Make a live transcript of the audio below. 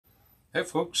Hey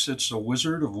folks, it's the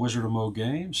Wizard of Wizard of Mo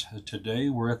Games. Today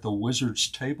we're at the Wizard's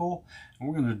table and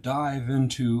we're going to dive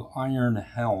into Iron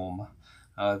Helm.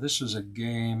 This is a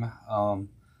game done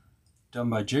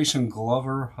by Jason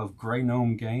Glover of Grey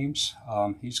Gnome Games.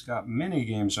 He's got many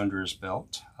games under his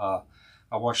belt. I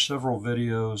watched several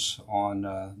videos on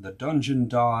the Dungeon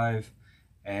Dive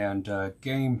and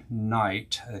Game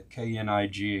Night,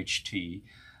 K-N-I-G-H-T.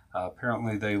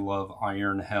 Apparently they love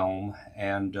Iron Helm,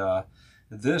 and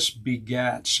this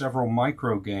begat several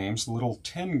micro games, little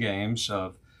 10 games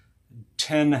of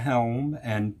 10 Helm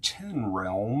and 10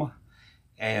 Realm.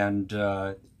 And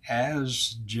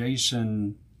as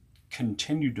Jason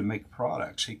continued to make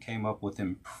products, he came up with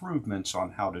improvements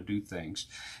on how to do things.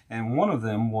 And one of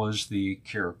them was the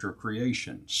character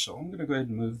creation. So I'm going to go ahead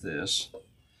and move this.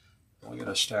 We got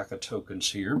a stack of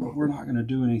tokens here, but we're not going to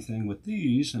do anything with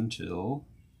these until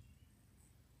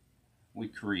we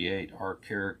create our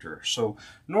character. So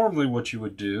normally what you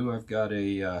would do, I've got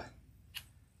a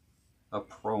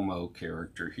promo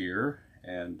character here,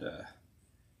 and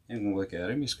you can look at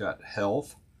him. He's got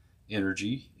health,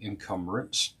 energy,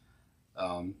 encumbrance,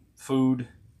 food,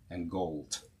 and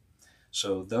gold.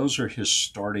 So those are his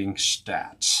starting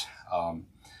stats.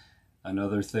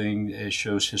 Another thing, it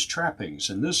shows his trappings,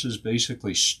 and this is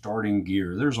basically starting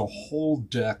gear. There's a whole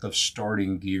deck of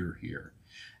starting gear here.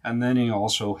 And then he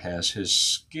also has his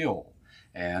skill,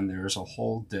 and there's a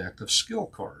whole deck of skill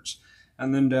cards.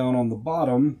 And then down on the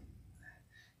bottom,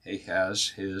 he has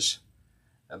his,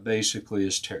 basically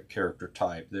his character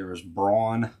type. There is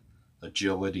brawn,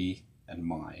 agility, and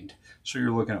mind. So you're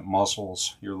looking at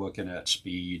muscles, you're looking at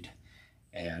speed,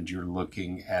 and you're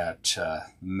looking at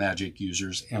magic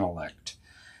users' intellect.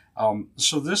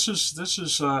 So this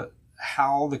is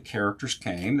how the characters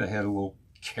came. They had a little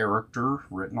character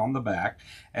written on the back,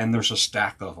 and there's a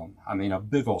stack of them. I mean, a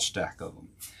big old stack of them.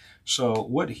 So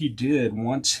what he did,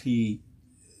 once he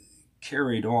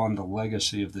carried on the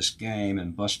legacy of this game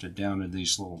and busted down into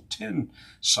these little 10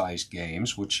 size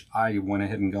games, which I went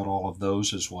ahead and got all of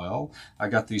those as well. I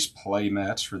got these play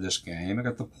mats for this game. I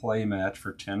got the play mat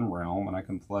for 10 Realm, and I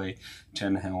can play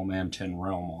 10 Helm and 10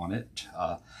 Realm on it.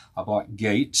 I bought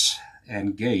Gates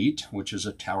and Gate, which is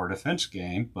a tower defense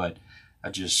game, but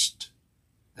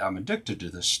I'm addicted to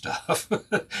this stuff.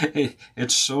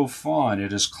 It's so fun.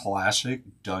 It is classic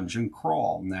dungeon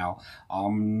crawl. Now,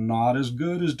 I'm not as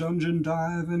good as Dungeon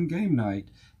Dive and Game Night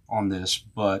on this,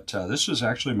 but this is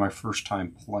actually my first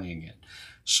time playing it.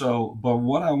 So, but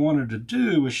what I wanted to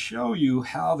do is show you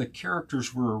how the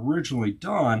characters were originally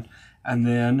done, and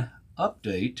then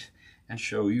update and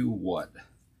show you what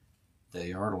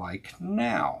they are like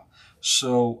now.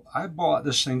 So, I bought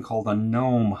this thing called a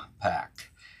Gnome Pack.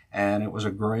 And it was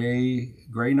a Grey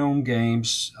Gnome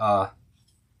Games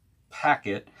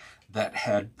packet that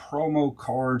had promo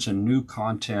cards and new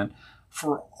content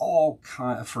for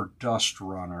for Dust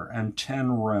Runner and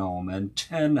 10 Realm and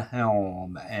 10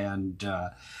 Helm and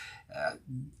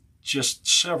just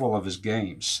several of his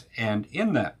games. And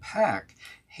in that pack,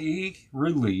 he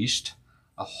released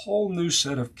a whole new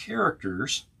set of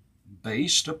characters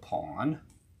based upon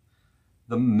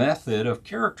the method of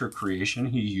character creation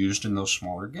he used in those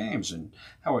smaller games. And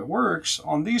how it works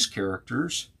on these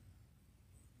characters,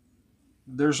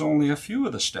 there's only a few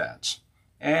of the stats,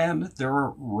 and there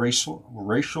are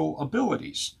racial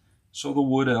abilities. So the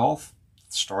Wood Elf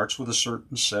starts with a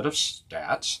certain set of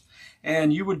stats,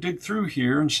 and you would dig through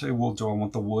here and say, well, do I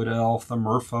want the Wood Elf, the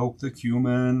Merfolk, the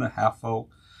Human, the Half-Orc,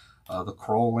 the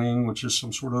Crawling, which is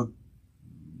some sort of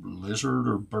lizard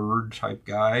or bird type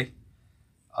guy.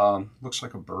 Looks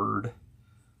like a bird.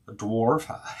 A dwarf,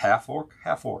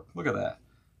 half-orc. Look at that.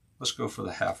 Let's go for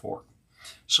the half-orc.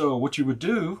 So what you would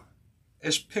do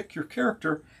is pick your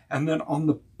character, and then on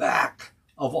the back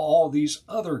of all these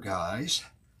other guys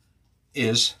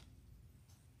is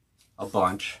a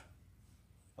bunch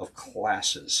of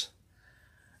classes.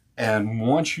 And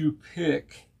once you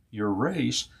pick your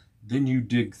race, then you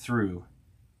dig through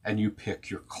and you pick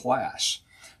your class.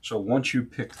 So once you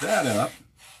pick that up,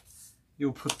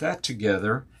 you'll put that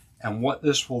together, and what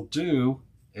this will do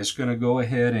is going to go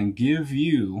ahead and give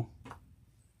you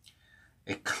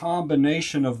a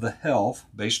combination of the health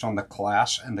based on the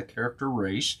class and the character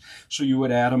race. So you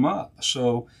would add them up.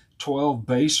 So 12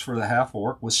 base for the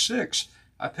half-orc with 6.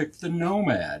 I picked the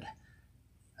Nomad.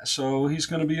 So he's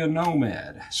going to be a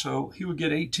Nomad. So he would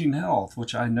get 18 health,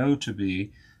 which I know to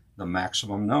be the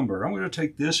maximum number. I'm going to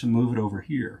take this and move it over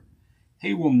here.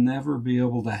 He will never be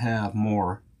able to have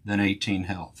more than 18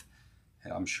 health.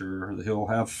 I'm sure he'll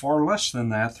have far less than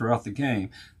that throughout the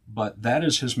game, but that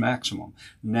is his maximum.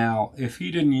 Now, if he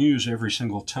didn't use every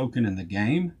single token in the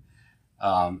game,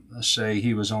 say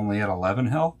he was only at 11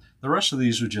 health, the rest of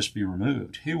these would just be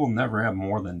removed. He will never have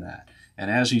more than that. And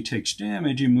as he takes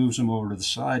damage, he moves them over to the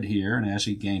side here, and as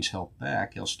he gains health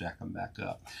back, he'll stack them back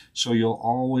up. So you'll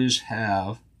always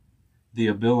have the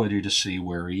ability to see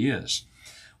where he is.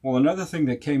 Well, another thing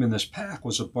that came in this pack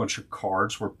was a bunch of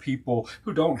cards where people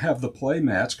who don't have the play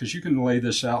mats, because you can lay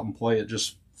this out and play it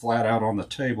just flat out on the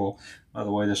table. By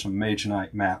the way, there's a Mage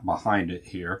Knight mat behind it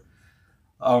here.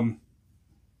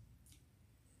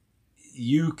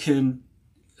 You can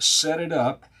set it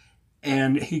up,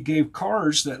 and he gave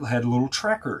cards that had little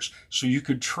trackers, so you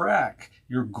could track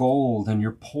your gold and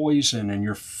your poison and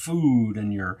your food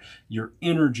and your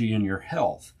energy and your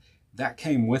health. That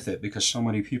came with it because so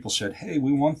many people said, hey,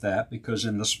 we want that, because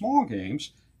in the small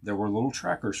games there were little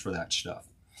trackers for that stuff.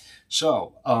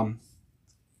 So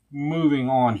moving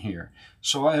on here,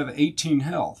 so I have 18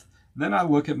 health. Then I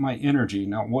look at my energy.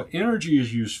 Now what energy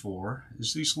is used for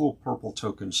is these little purple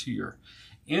tokens here.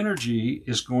 Energy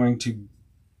is going to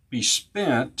be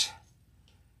spent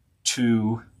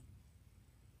to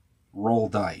roll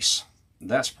dice.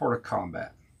 That's part of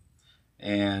combat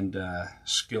and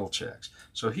skill checks.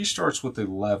 So he starts with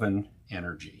 11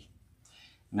 energy.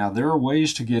 Now there are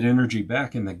ways to get energy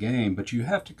back in the game, but you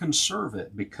have to conserve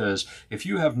it, because if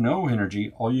you have no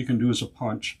energy, all you can do is a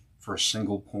punch for a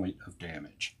single point of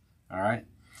damage. All right,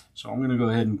 so I'm going to go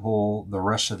ahead and pull the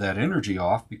rest of that energy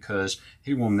off, because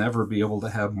he will never be able to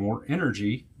have more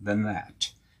energy than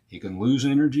that. He can lose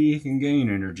energy, he can gain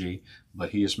energy,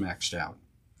 but he is maxed out.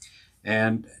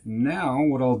 And now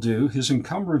what I'll do, his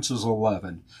encumbrance is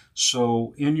 11.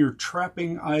 So in your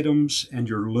trapping items and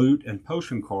your loot and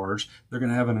potion cards, they're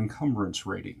going to have an encumbrance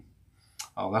rating.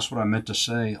 That's what I meant to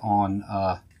say on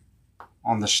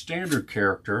the standard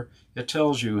character. It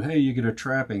tells you, hey, you get a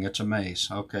trapping, it's a mace.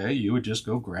 Okay, you would just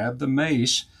go grab the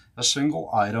mace, a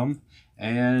single item,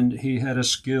 and he had a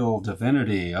skill,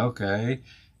 divinity, okay,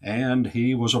 and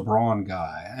he was a brawn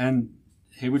guy. And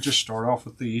he would just start off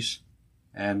with these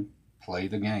and play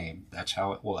the game. That's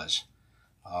how it was.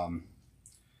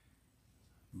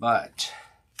 But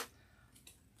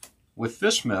with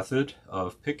this method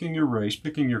of picking your race,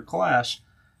 picking your class,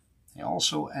 he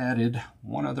also added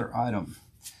one other item,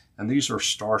 and these are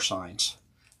star signs.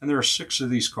 And there are 6 of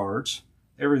these cards.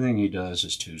 Everything he does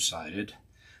is two-sided.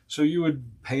 So you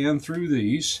would pan through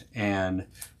these and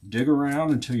dig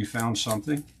around until you found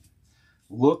something.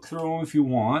 Look through them if you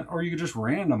want, or you could just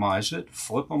randomize it,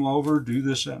 flip them over, do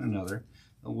this, that, and another.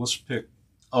 And let's pick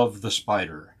of the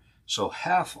spider. So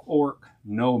Half-Orc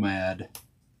Nomad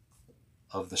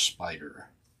of the spider.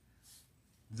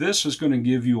 This is going to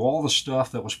give you all the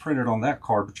stuff that was printed on that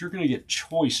card, but you're going to get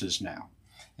choices now.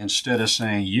 Instead of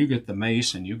saying you get the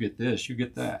mace and you get this, you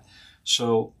get that.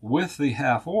 So with the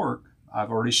Half-Orc, I've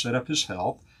already set up his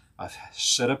health. I've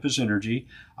set up his energy.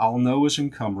 I'll know his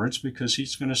encumbrance because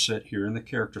he's going to sit here in the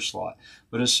character slot.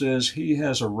 But it says he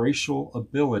has a racial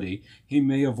ability. He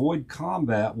may avoid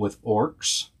combat with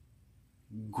orcs,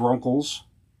 grunkles,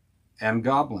 and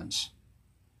goblins.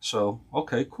 So,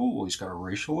 okay, cool. He's got a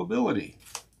racial ability.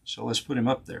 So let's put him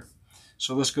up there.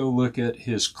 So let's go look at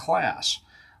his class.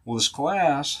 Well, his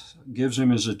class gives him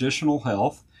his additional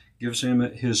health, gives him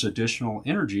his additional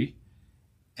energy,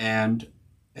 and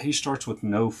he starts with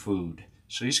no food.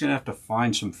 So he's going to have to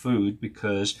find some food,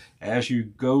 because as you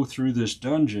go through this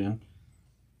dungeon,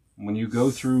 when you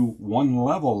go through one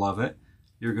level of it,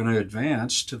 you're going to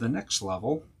advance to the next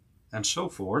level and so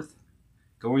forth,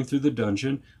 going through the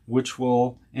dungeon, which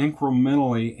will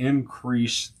incrementally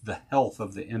increase the health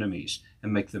of the enemies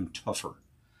and make them tougher.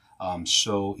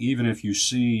 So even if you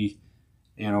see,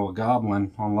 a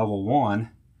goblin on level 1,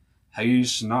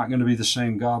 he's not going to be the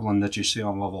same goblin that you see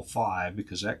on level 5,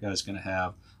 because that guy's going to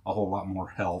have a whole lot more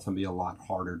health and be a lot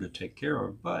harder to take care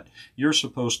of. But you're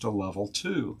supposed to level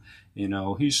 2.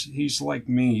 He's like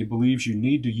me. He believes you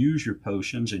need to use your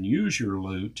potions and use your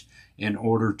loot in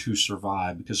order to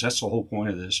survive, because that's the whole point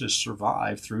of this, is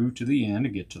survive through to the end to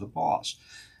get to the boss.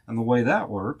 And the way that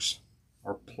works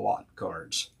are plot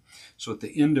cards. So at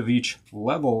the end of each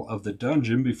level of the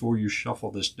dungeon, before you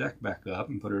shuffle this deck back up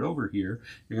and put it over here,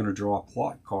 you're going to draw a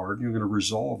plot card and you're going to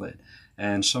resolve it.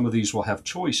 And some of these will have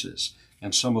choices.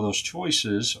 And some of those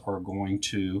choices are going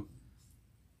to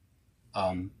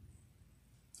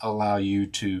allow you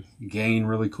to gain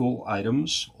really cool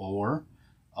items, or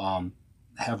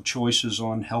have choices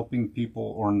on helping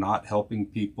people or not helping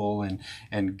people,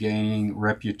 and gaining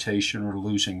reputation or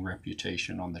losing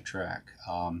reputation on the track.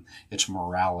 It's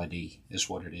morality is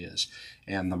what it is.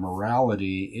 And the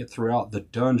morality, throughout the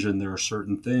dungeon, there are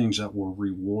certain things that will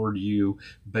reward you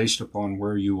based upon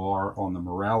where you are on the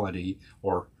morality,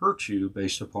 or hurt you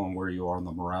based upon where you are on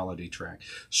the morality track.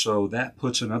 So that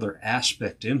puts another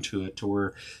aspect into it to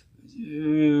where,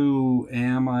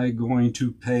 am I going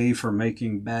to pay for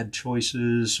making bad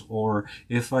choices? Or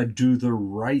if I do the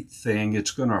right thing,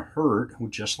 it's going to hurt,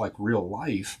 just like real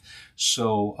life.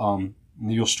 So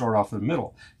you'll start off in the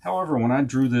middle. However, when I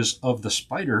drew this of the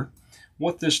spider,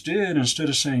 what this did, instead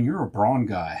of saying you're a brawn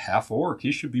guy, half-orc,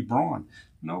 he should be brawn.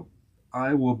 Nope,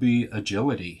 I will be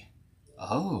agility.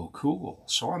 Oh, cool.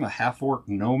 So I'm a half-orc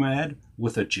nomad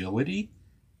with agility?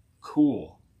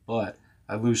 Cool. But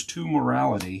I lose 2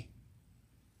 morality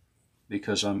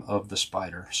because I'm of the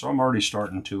spider. So I'm already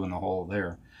starting 2 in the hole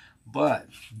there. But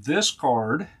this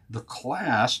card, the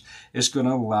class, is going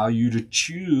to allow you to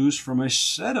choose from a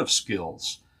set of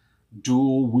skills.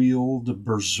 Dual wield,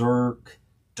 berserk,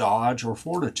 dodge, or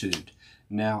fortitude.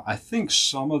 Now, I think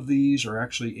some of these are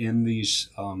actually in these,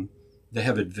 they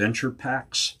have adventure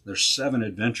packs. There's 7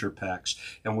 adventure packs.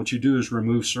 And what you do is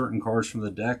remove certain cards from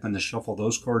the deck and then shuffle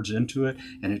those cards into it,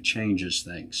 and it changes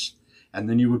things. And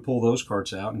then you would pull those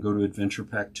cards out and go to Adventure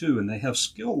Pack 2, and they have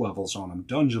skill levels on them,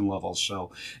 dungeon levels.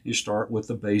 So you start with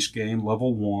the base game,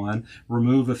 level 1,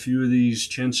 remove a few of these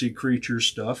chintzy creature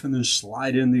stuff, and then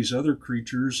slide in these other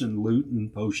creatures and loot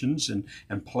and potions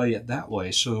and play it that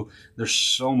way. So there's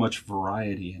so much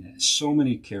variety in it, so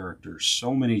many characters,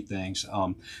 so many things.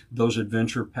 Those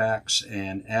Adventure Packs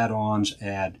and add-ons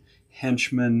add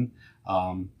henchmen,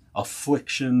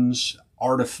 afflictions,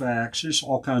 artifacts, just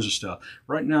all kinds of stuff.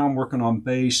 Right now I'm working on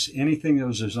base, anything that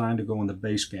was designed to go in the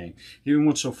base game. Even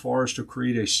went so far as to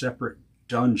create a separate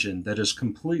dungeon that is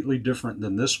completely different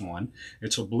than this one.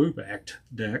 It's a blue-backed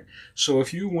deck. So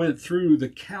if you went through the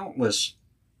countless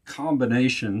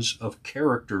combinations of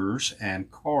characters and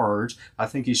cards, I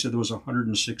think he said there was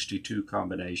 162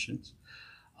 combinations,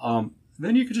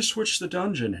 then you could just switch the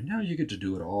dungeon, and now you get to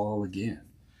do it all again.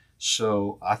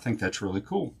 So I think that's really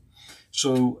cool.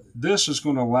 So this is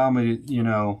going to allow me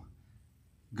to,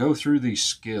 go through these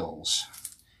skills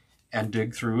and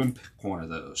dig through and pick one of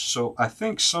those. So I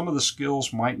think some of the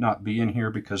skills might not be in here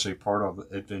because they're part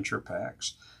of adventure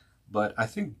packs, but I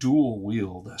think dual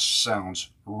wield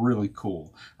sounds really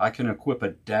cool. I can equip a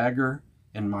dagger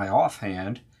in my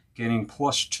offhand, getting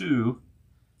 +2 to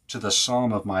the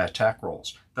sum of my attack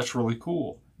rolls. That's really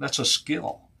cool. That's a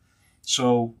skill.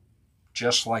 So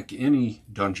just like any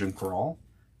dungeon crawl,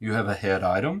 you have a head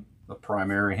item, a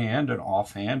primary hand, an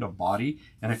offhand, a body,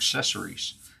 and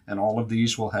accessories. And all of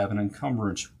these will have an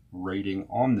encumbrance rating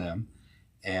on them.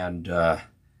 And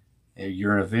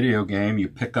you're in a video game, you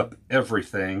pick up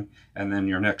everything, and then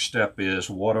your next step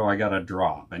is, what do I got to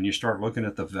drop? And you start looking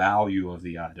at the value of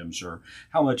the items, or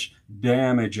how much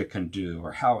damage it can do,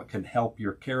 or how it can help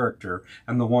your character,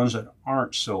 and the ones that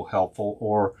aren't so helpful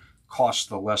or cost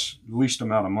the least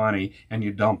amount of money, and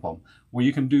you dump them. Well,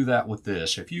 you can do that with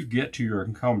this. If you get to your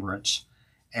encumbrance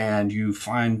and you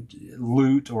find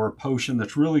loot or a potion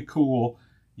that's really cool,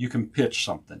 you can pitch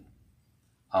something.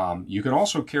 You can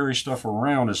also carry stuff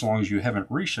around as long as you haven't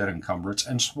reached that encumbrance,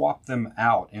 and swap them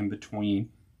out in between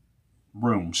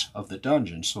rooms of the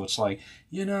dungeon. So it's like,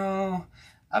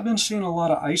 I've been seeing a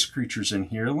lot of ice creatures in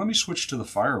here. Let me switch to the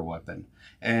fire weapon.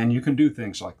 And you can do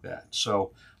things like that.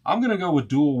 So I'm going to go with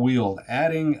dual wield,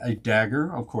 adding a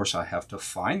dagger. Of course, I have to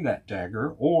find that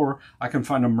dagger, or I can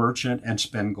find a merchant and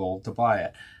spend gold to buy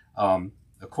it.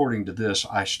 According to this,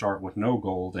 I start with no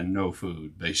gold and no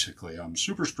food, basically. I'm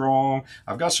super strong,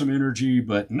 I've got some energy,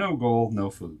 but no gold, no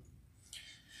food.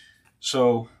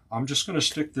 So I'm just going to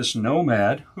stick this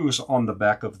Nomad, who's on the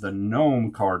back of the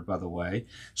Gnome card, by the way.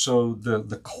 So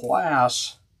the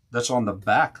class that's on the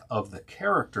back of the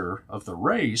character of the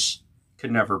race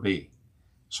can never be.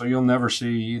 So you'll never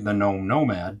see the Gnome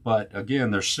Nomad, but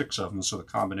again, there's 6 of them, so the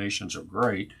combinations are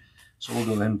great. So we'll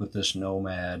go ahead and put this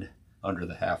Nomad under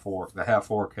the Half-Orc. The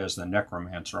Half-Orc has the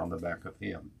Necromancer on the back of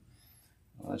him.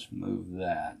 Let's move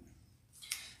that.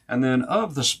 And then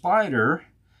of the Spider,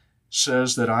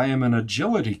 says that I am an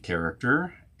agility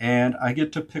character, and I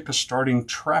get to pick a starting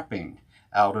trapping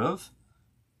out of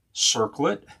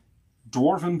Circlet,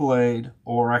 Dwarven Blade,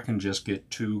 or I can just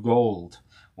get 2 gold.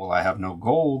 Well, I have no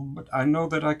gold, but I know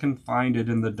that I can find it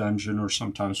in the dungeon or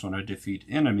sometimes when I defeat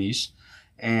enemies.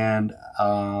 And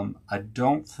I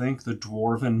don't think the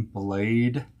Dwarven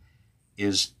Blade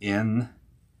is in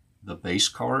the base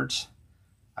cards.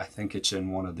 I think it's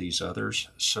in one of these others.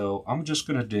 So I'm just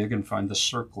going to dig and find the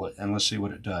circlet, and let's see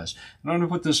what it does. And I'm going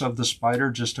to put this of the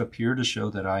spider just up here to show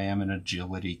that I am an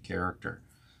agility character.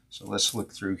 So let's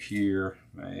look through here.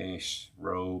 Mace,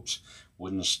 robes,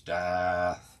 wooden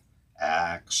staff,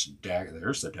 axe, dagger.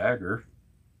 There's the dagger.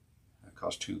 That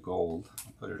costs 2 gold.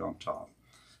 I'll put it on top.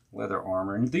 Leather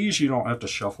armor. And these you don't have to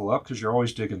shuffle up because you're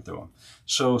always digging through them.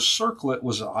 So circlet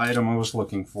was the item I was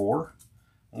looking for.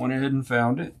 I went ahead and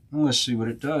found it. And let's see what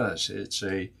it does. It's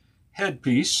a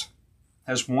headpiece.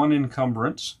 Has 1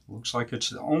 encumbrance. Looks like it's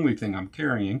the only thing I'm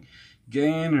carrying.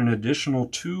 Gain an additional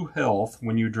 2 health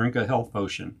when you drink a health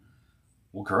potion.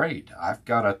 Well, great. I've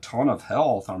got a ton of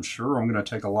health. I'm sure I'm going to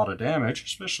take a lot of damage,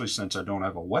 especially since I don't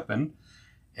have a weapon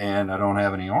and I don't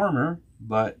have any armor.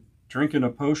 But drinking a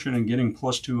potion and getting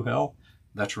 +2 health,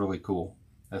 that's really cool.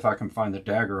 If I can find the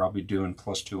dagger, I'll be doing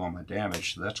 +2 on my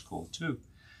damage, so that's cool too.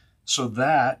 So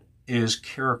that is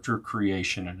character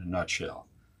creation in a nutshell.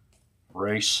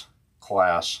 Race,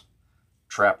 class,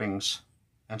 trappings,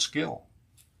 and skill.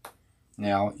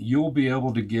 Now, you'll be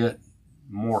able to get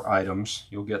more items.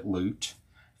 You'll get loot.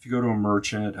 If you go to a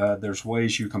merchant, there's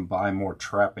ways you can buy more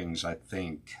trappings, I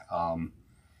think. I'm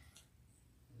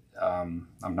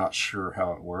not sure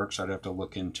how it works. I'd have to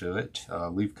look into it.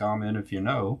 Leave a comment if you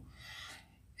know.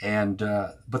 And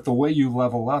but the way you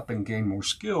level up and gain more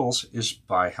skills is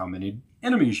by how many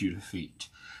enemies you defeat.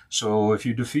 So if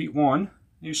you defeat 1,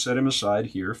 you set him aside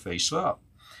here, face up.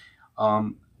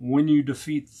 When you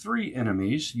defeat 3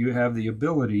 enemies, you have the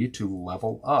ability to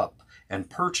level up and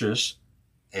purchase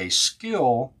a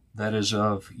skill that is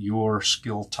of your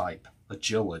skill type,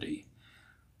 agility.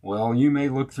 Well, you may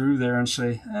look through there and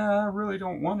say, I really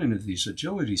don't want any of these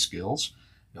agility skills.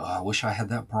 Oh, I wish I had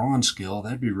that bronze skill.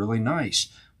 That'd be really nice.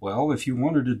 Well, if you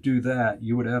wanted to do that,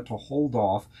 you would have to hold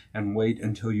off and wait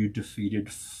until you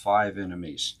defeated 5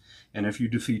 enemies. And if you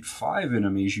defeat 5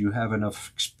 enemies, you have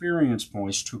enough experience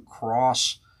points to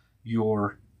cross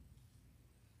your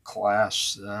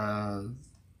class,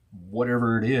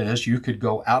 whatever it is. You could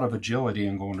go out of agility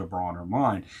and go into brawn or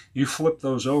mind. You flip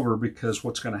those over because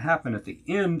what's going to happen at the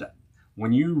end,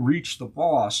 when you reach the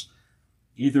boss,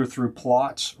 either through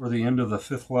plots or the end of the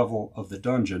 5th level of the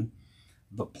dungeon,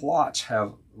 the plots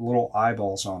have little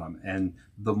eyeballs on them, and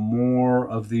the more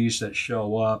of these that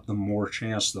show up, the more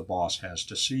chance the boss has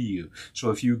to see you.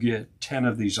 So if you get 10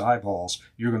 of these eyeballs,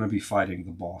 you're going to be fighting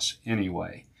the boss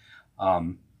anyway.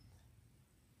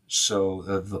 So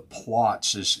the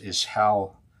plots is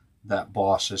how that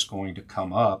boss is going to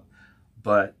come up,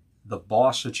 but the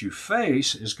boss that you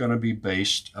face is going to be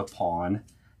based upon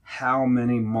how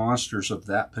many monsters of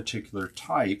that particular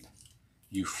type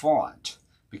you fought,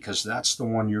 because that's the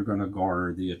one you're going to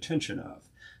garner the attention of.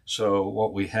 So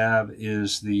what we have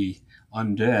is the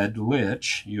undead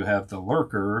lich, you have the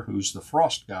lurker, who's the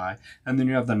frost guy, and then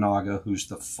you have the naga, who's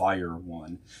the fire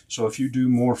one. So if you do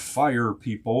more fire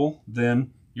people,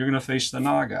 then you're going to face the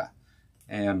naga.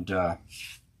 And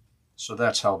so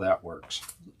that's how that works.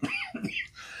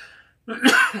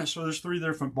 So there's 3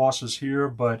 different bosses here,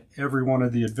 but every one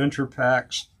of the adventure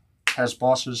packs has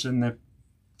bosses in them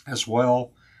as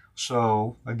well.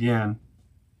 So again,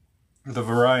 the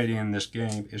variety in this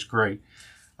game is great.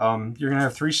 You're going to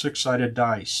have 3 6-sided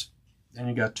dice, and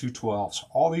you got 2 12s.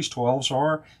 All these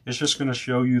 12s is just going to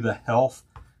show you the health,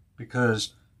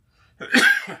 because,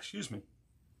 excuse me,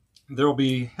 there'll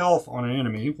be health on an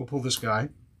enemy. We'll pull this guy,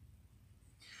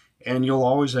 and you'll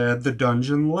always add the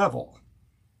dungeon level.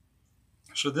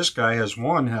 So this guy has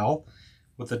 1 health.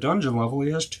 With the dungeon level,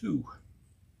 he has 2.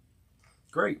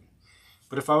 Great.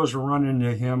 But if I was to run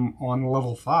into him on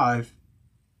level 5,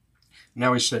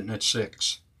 now he's sitting at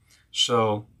 6.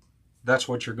 So that's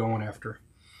what you're going after.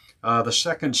 The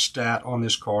second stat on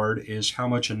this card is how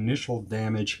much initial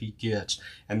damage he gets.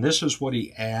 And this is what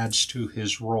he adds to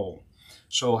his roll.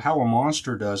 So how a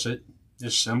monster does it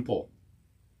is simple.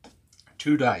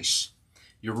 2 dice.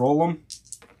 You roll them,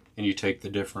 and you take the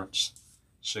difference.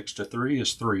 6 to 3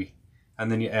 is 3.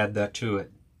 And then you add that to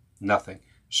it. Nothing.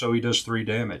 So he does 3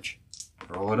 damage.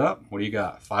 Roll it up. What do you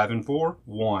got? 5 and 4?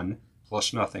 1.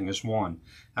 Plus nothing is 1.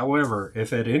 However,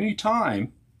 if at any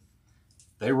time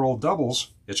they roll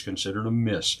doubles, it's considered a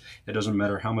miss. It doesn't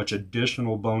matter how much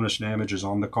additional bonus damage is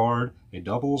on the card. A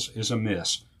doubles is a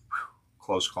miss. Whew,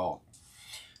 close call.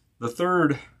 The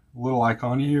third little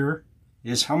icon here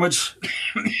is how much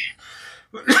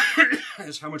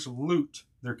loot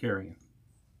they're carrying.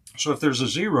 So if there's a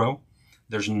 0,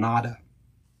 there's nada.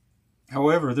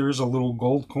 However, there is a little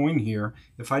gold coin here.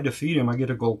 If I defeat him, I get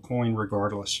a gold coin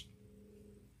regardless.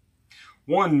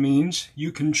 1 means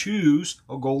you can choose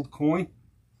a gold coin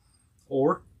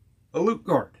or a loot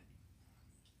card.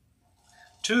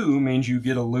 2 means you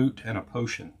get a loot and a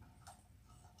potion.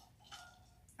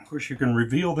 Of course, you can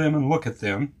reveal them and look at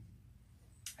them.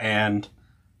 And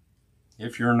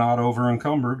if you're not over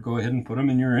encumbered, go ahead and put them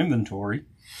in your inventory.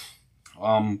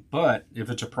 But if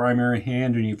it's a primary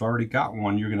hand and you've already got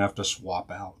one, you're going to have to swap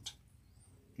out.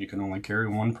 You can only carry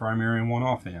one primary and one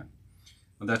offhand.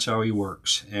 But that's how he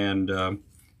works. And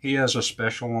he has a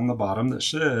special on the bottom that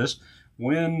says,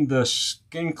 when the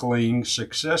Skinkling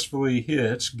successfully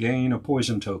hits, gain a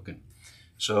poison token.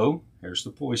 So here's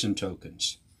the poison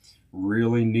tokens.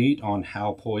 Really neat on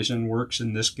how poison works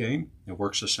in this game. It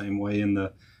works the same way in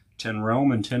the 10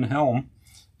 Realm and 10 Helm.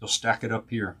 You'll stack it up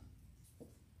here.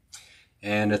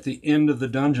 And at the end of the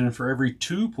dungeon, for every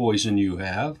 2 poison you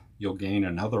have, you'll gain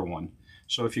another one.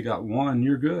 So if you got 1,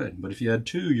 you're good. But if you had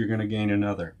 2, you're going to gain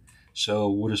another. So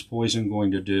what is poison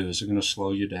going to do? Is it going to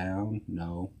slow you down?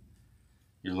 No.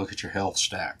 You look at your health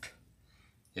stack.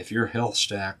 If your health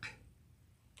stack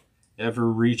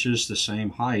ever reaches the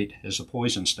same height as a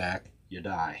poison stack, you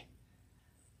die.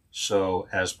 So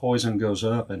as poison goes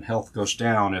up and health goes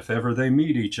down, if ever they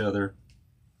meet each other,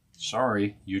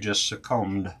 sorry, you just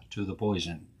succumbed to the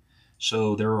poison.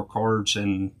 So there are cards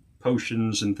and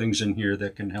potions and things in here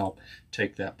that can help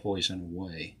take that poison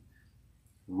away.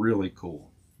 Really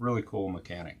cool. Really cool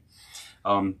mechanic.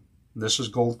 This is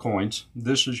gold coins.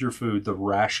 This is your food, the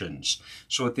rations.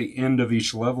 So at the end of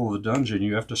each level of the dungeon,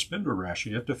 you have to spend a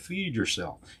ration. You have to feed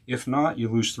yourself. If not, you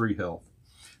lose 3 health.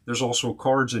 There's also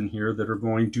cards in here that are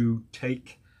going to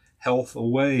take health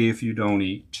away if you don't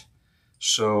eat.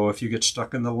 So if you get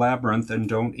stuck in the labyrinth and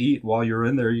don't eat while you're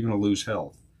in there, you're going to lose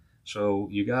health. So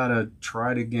you got to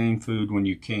try to gain food when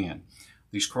you can.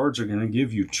 These cards are going to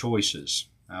give you choices.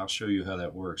 I'll show you how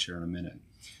that works here in a minute.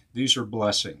 These are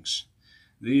blessings.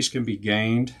 These can be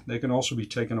gained. They can also be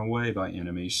taken away by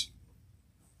enemies.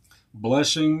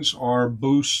 Blessings are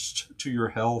boosts to your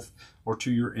health or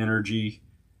to your energy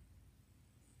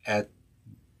at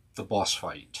the boss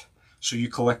fight. So you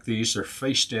collect these, they're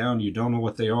face down, you don't know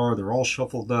what they are, they're all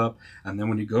shuffled up, and then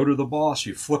when you go to the boss,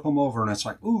 you flip them over and it's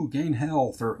like, ooh, gain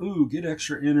health, or ooh, get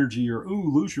extra energy, or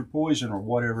ooh, lose your poison, or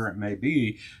whatever it may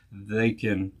be. They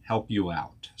can help you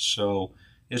out. So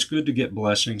it's good to get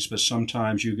blessings, but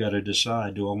sometimes you got to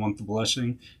decide, do I want the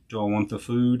blessing, do I want the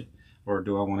food, or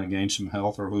do I want to gain some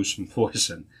health or lose some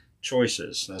poison?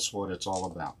 Choices, that's what it's all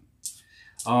about.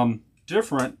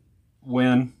 Different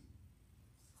when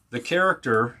the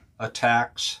character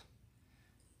attacks.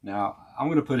 Now, I'm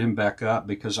going to put him back up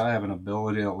because I have an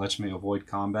ability that lets me avoid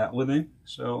combat with him.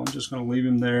 So I'm just going to leave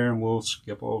him there and we'll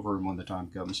skip over him when the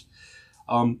time comes.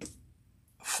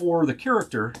 For the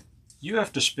character, you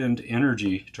have to spend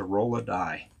energy to roll a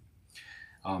die.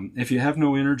 If you have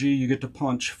no energy, you get to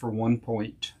punch for 1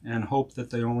 point and hope that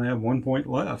they only have 1 point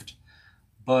left.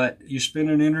 But you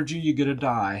spend an energy, you get a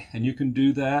die, and you can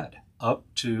do that up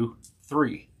to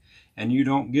 3. And you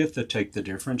don't get to take the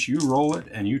difference. You roll it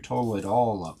and you total it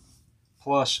all up,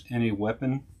 plus any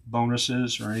weapon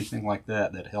bonuses or anything like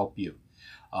that that help you.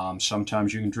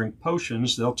 Sometimes you can drink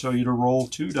potions. They'll tell you to roll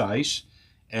 2 dice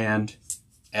and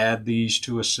add these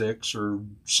to a 6 or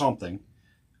something,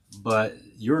 but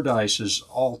your dice is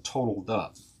all totaled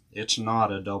up. It's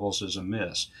not a doubles as a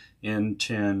miss. In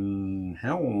 10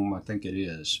 Helm, I think it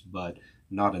is, but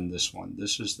not in this one.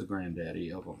 This is the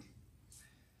granddaddy of them.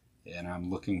 And I'm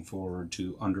looking forward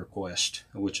to Underquest,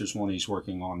 which is one he's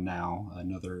working on now,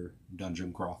 another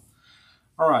dungeon crawl.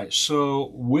 Alright,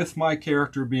 so with my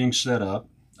character being set up,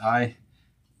 I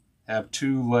have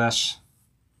 2 less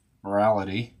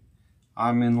morality.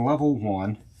 I'm in level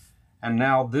 1, and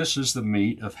now this is the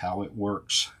meat of how it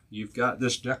works. You've got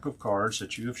this deck of cards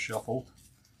that you have shuffled,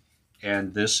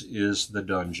 and this is the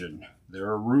dungeon. There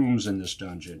are rooms in this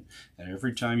dungeon, and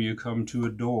every time you come to a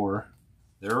door,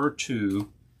 there are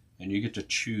 2, and you get to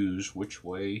choose which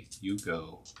way you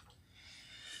go.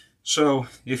 So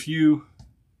if you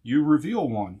reveal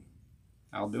one,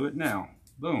 I'll do it now.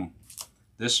 Boom.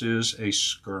 This is a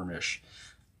skirmish.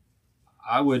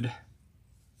 I would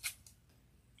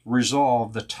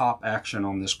resolve the top action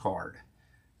on this card.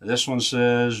 This one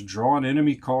says draw an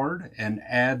enemy card and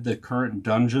add the current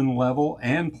dungeon level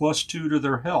and +2 to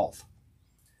their health.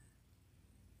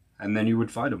 And then you would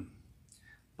fight them.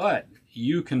 But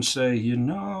you can say, you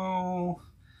know,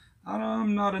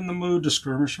 I'm not in the mood to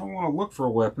skirmish. I want to look for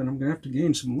a weapon. I'm going to have to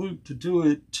gain some loot to do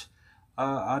it.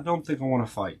 I don't think I want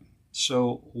to fight.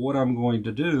 So what I'm going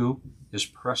to do is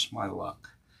press my luck.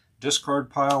 Discard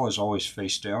pile is always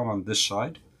face down on this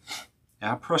side.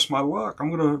 And I press my luck.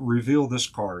 I'm going to reveal this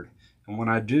card. And when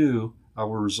I do, I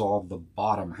will resolve the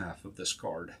bottom half of this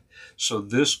card. So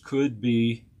this could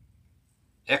be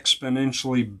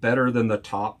exponentially better than the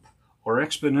top, or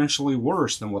exponentially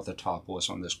worse than what the top was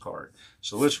on this card.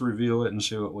 So let's reveal it and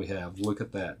see what we have. Look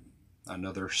at that.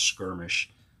 Another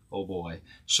skirmish. Oh boy.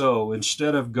 So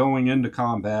instead of going into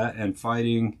combat and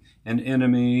fighting an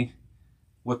enemy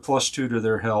with +2 to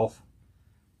their health,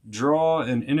 draw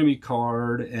an enemy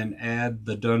card and add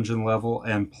the dungeon level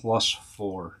and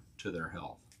 +4 to their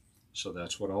health. So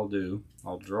that's what I'll do.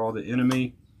 I'll draw the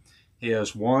enemy. He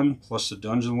has 1 plus the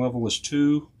dungeon level is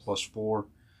 2 plus 4.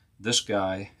 This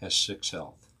guy has 6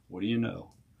 health. What do you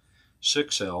know?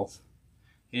 6 health.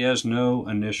 He has no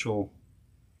initial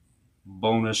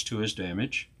bonus to his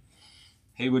damage.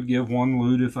 He would give 1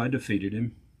 loot if I defeated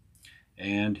him.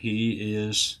 And he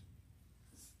is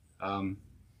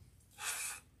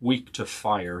weak to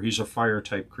fire. He's a fire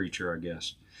type creature, I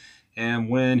guess. And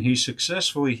when he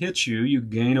successfully hits you, you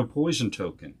gain a poison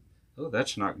token. Oh,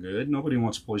 that's not good. Nobody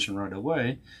wants poison right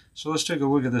away. So let's take a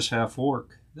look at this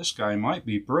half-orc. This guy might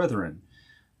be brethren.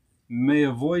 May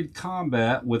avoid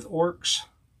combat with orcs,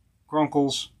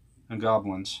 grunkles, and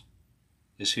goblins.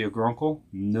 Is he a grunkle?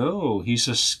 No, he's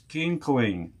a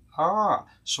skinkling. Ah,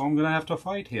 so I'm going to have to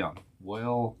fight him.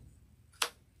 Well,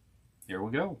 here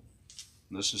we go.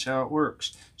 This is how it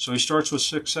works. So he starts with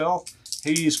 6 health.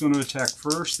 He's going to attack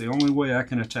first. The only way I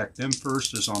can attack them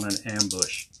first is on an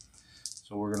ambush.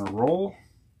 So we're going to roll.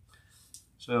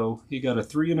 So he got a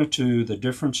 3 and a 2. The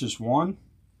difference is 1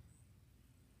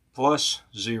 plus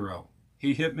 0.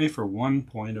 He hit me for 1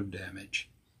 point of damage.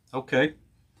 Okay,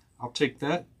 I'll take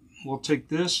that. We'll take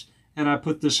this, and I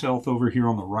put this health over here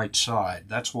on the right side.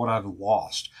 That's what I've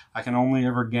lost. I can only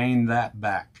ever gain that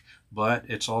back, but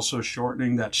it's also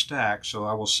shortening that stack, so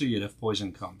I will see it if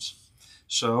poison comes.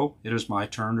 So it is my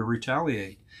turn to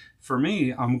retaliate. For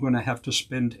me, I'm going to have to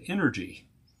spend energy.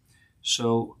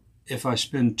 So if I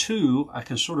spend 2, I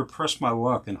can sort of press my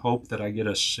luck and hope that I get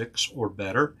a 6 or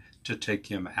better to take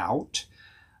him out.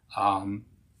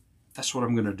 That's what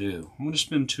I'm going to do. I'm going to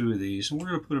spend 2 of these, and we're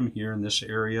going to put them here in this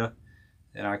area,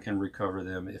 and I can recover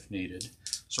them if needed.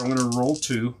 So I'm going to roll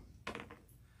 2.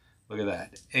 Look at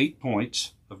that. 8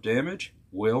 points of damage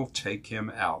will take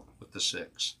him out with the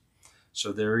 6.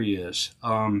 So there he is.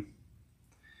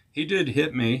 He did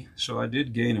hit me, so I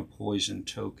did gain a poison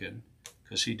token,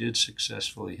 because he did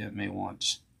successfully hit me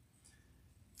once.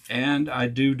 And I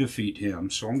do defeat him,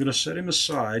 so I'm going to set him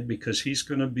aside because he's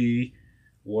going to be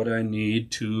what I need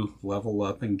to level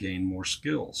up and gain more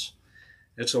skills.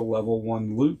 It's a level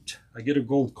 1 loot. I get a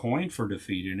gold coin for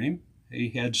defeating him.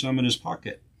 He had some in his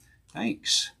pocket.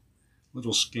 Thanks,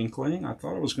 little skinkling. I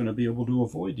thought I was going to be able to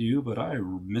avoid you, but I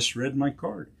misread my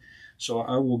card. So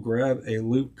I will grab a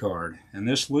loot card. And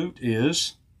this loot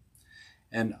is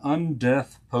an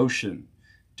undeath potion.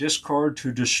 Discard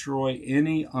to destroy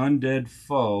any undead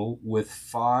foe with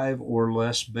 5 or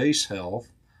less base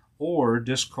health, or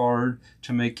discard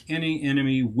to make any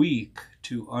enemy weak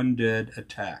to undead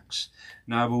attacks.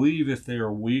 Now I believe if they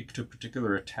are weak to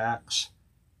particular attacks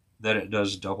that it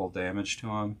does double damage to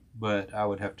them, but I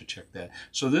would have to check that.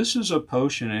 So this is a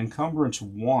potion, encumbrance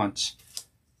once,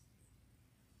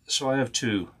 so I have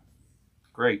 2.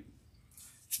 Great.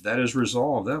 That is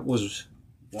resolved. That was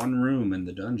 1 room in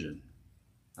the dungeon.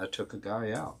 I took a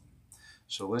guy out.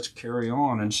 So let's carry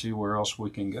on and see where else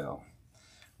we can go.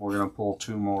 We're going to pull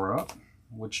 2 more up.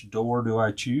 Which door do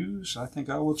I choose? I think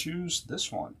I will choose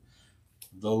this one.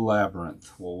 The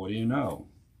Labyrinth. Well, what do you know?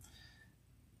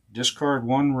 Discard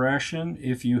 1 ration.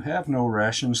 If you have no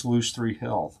rations, lose 3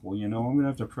 health. Well, you know, I'm going to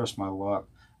have to press my luck.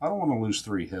 I don't want to lose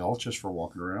 3 health just for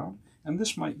walking around. And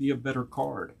this might be a better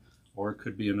card. Or it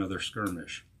could be another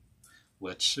skirmish.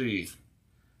 Let's see.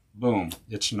 Boom,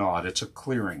 it's not. It's a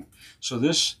clearing. So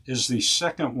this is the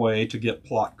second way to get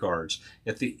plot cards.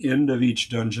 At the end of each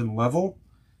dungeon level,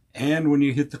 and when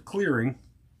you hit the clearing,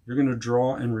 you're going to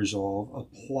draw and resolve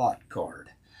a plot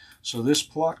card. So this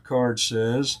plot card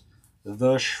says,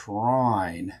 The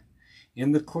Shrine.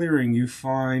 In the clearing, you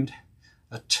find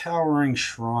a towering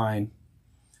shrine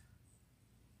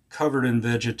covered in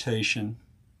vegetation.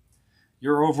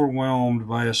 You're overwhelmed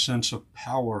by a sense of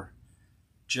power,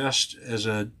 just as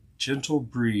a gentle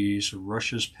breeze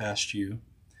rushes past you.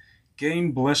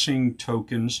 Gain blessing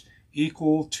tokens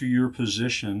equal to your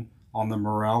position on the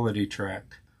morality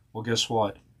track. Well, guess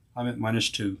what? I'm at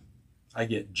 -2. I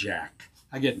get jack.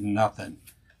 I get nothing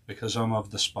because I'm of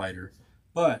the spider.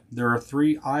 But there are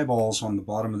 3 eyeballs on the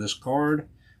bottom of this card,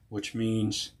 which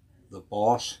means the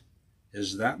boss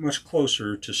is that much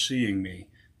closer to seeing me.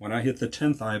 When I hit the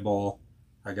 10th eyeball,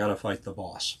 I gotta fight the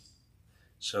boss.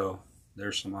 So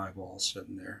there's some eyeballs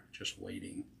sitting there, just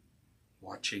waiting,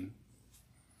 watching.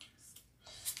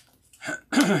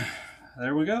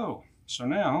 There we go. So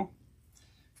now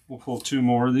We'll pull 2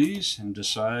 more of these and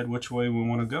decide which way we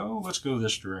want to go. Let's go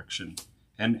this direction.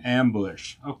 An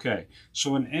ambush. Okay,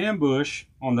 so an ambush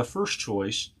on the first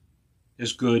choice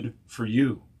is good for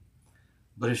you.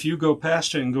 But if you go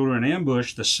past it and go to an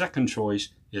ambush, the second choice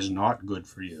is not good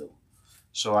for you.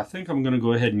 So I think I'm going to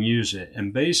go ahead and use it.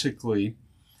 And basically,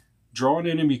 draw an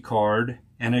enemy card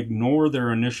and ignore their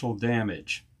initial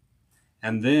damage.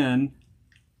 And then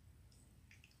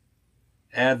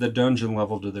add the dungeon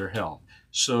level to their health.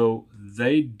 So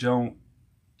they don't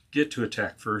get to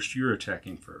attack first, you're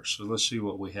attacking first. So let's see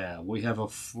what we have. We have a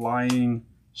flying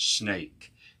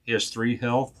snake. He has 3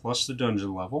 health plus the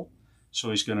dungeon level.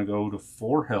 So he's going to go to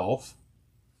 4 health.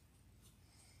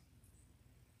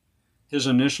 His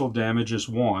initial damage is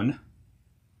 1,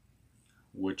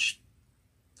 which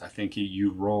I think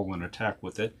you roll and attack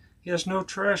with it. He has no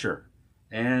treasure,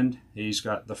 and he's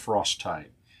got the frost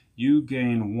type. You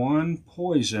gain 1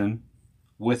 poison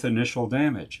with initial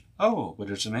damage. Oh, but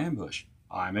it's an ambush.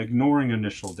 I'm ignoring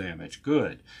initial damage.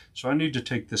 Good. So I need to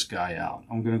take this guy out.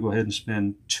 I'm going to go ahead and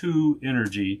spend 2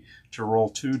 energy to roll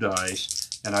 2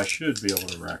 dice, and I should be able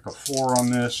to rack a 4 on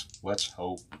this. Let's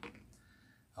hope.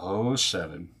 Oh,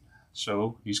 7.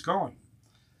 So he's gone.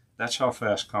 That's how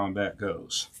fast combat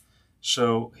goes.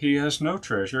 So he has no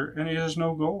treasure and he has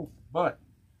no gold, but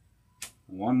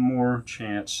 1 more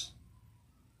chance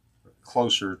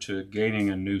closer to gaining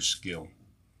a new skill.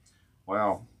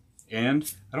 Wow.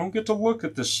 And I don't get to look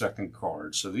at this second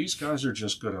card, so these guys are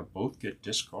just going to both get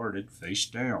discarded face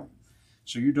down.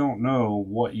 So you don't know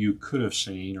what you could have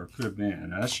seen or could have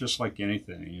been. That's just like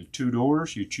anything. You have 2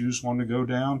 doors, you choose one to go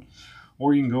down,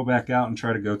 or you can go back out and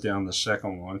try to go down the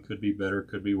second one. Could be better,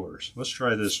 could be worse. Let's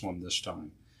try this one this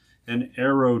time. An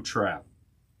arrow trap.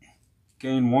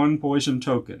 Gain 1 poison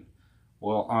token.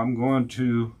 Well, I'm going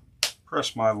to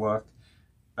press my luck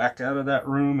back out of that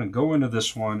room and go into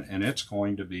this one, and it's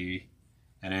going to be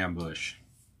an ambush.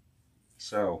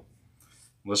 So,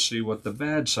 let's see what the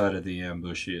bad side of the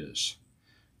ambush is.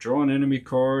 Draw an enemy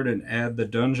card and add the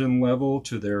dungeon level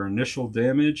to their initial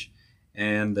damage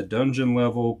and the dungeon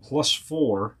level plus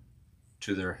 4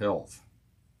 to their health.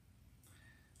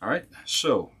 Alright,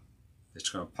 so it's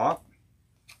going to pop.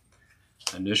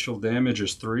 Initial damage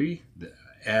is 3.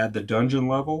 Add the dungeon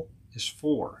level is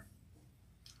 4.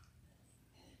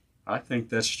 I think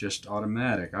that's just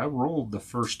automatic. I rolled the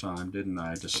first time, didn't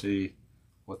I, to see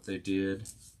what they did.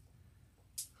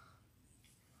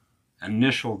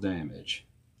 Initial damage.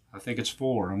 I think it's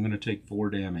 4. I'm going to take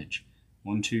 4 damage.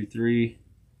 1, 2, 3,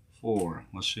 4.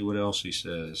 Let's see what else he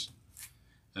says.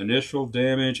 Initial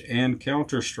damage and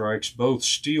counter strikes both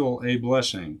steal a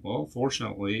blessing. Well,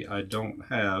 fortunately, I don't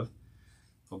have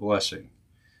a blessing.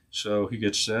 So he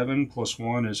gets 7 plus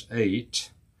 1 is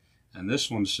 8. And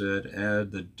this one said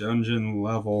add the dungeon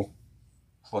level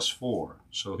plus 4.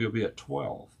 So he'll be at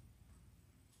 12.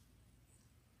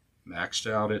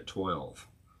 Maxed out at 12.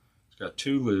 He's got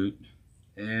 2 loot.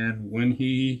 And when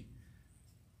he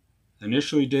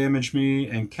initially damaged me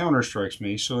and counter strikes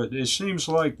me, so it seems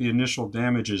like the initial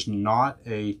damage is not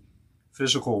a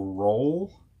physical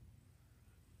roll.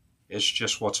 It's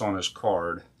just what's on his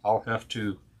card. I'll have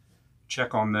to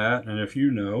check on that, and if you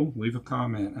know, leave a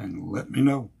comment and let me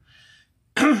know.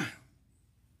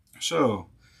 So,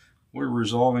 we're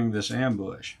resolving this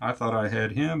ambush. I thought I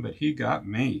had him, but he got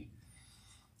me.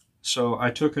 So I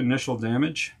took initial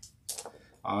damage.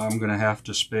 I'm going to have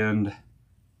to spend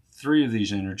 3 of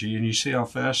these energy, and you see how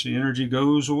fast the energy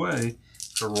goes away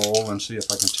to roll and see if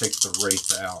I can take the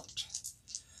wraith out.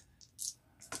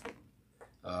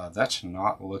 That's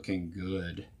not looking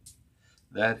good.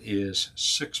 That is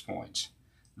 6 points.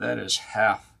 That is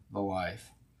half the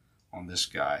life on this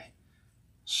guy.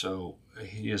 So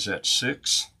he is at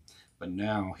 6, but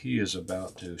now he is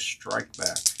about to strike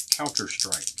back, counter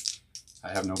strike. I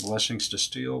have no blessings to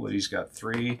steal, but he's got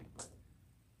 3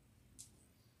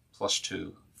 plus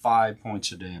 2, 5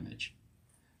 points of damage.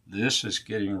 This is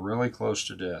getting really close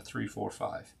to death, 3, 4,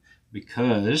 5,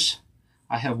 because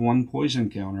I have 1 poison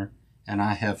counter and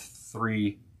I have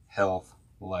 3 health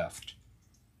left.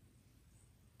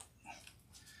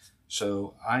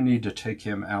 So I need to take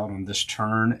him out on this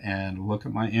turn, and look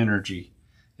at my energy.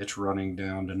 It's running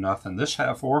down to nothing. This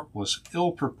half-orc was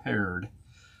ill-prepared.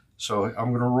 So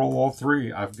I'm going to roll all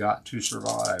 3. I've got to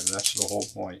survive. That's the whole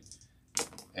point.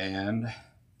 And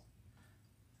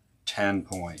 10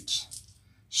 points.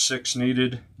 6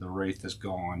 needed. The wraith is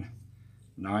gone.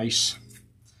 Nice.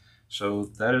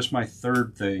 So that is my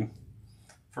third thing.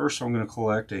 First, I'm going to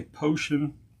collect a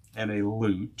potion and a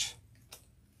loot.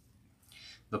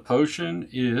 The potion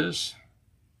is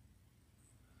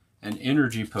an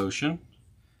energy potion,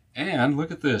 And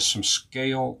look at this, some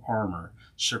scale armor.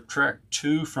 Subtract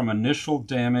 2 from initial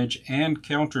damage and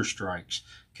counter strikes.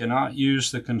 Cannot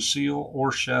use the conceal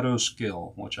or shadow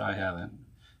skill, which I haven't.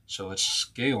 So it's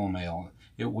scale mail.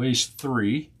 It weighs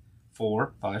 3,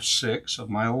 4, 5, 6 of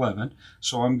my 11.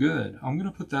 So I'm good. I'm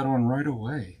going to put that on right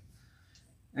away.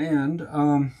 And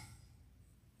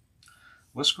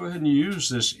let's go ahead and use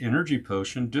this energy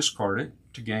potion, discard it,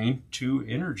 to gain 2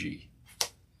 energy.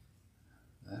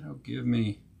 That'll give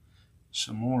me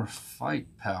some more fight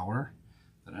power,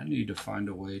 but I need to find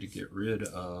a way to get rid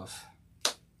of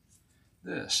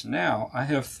this. Now I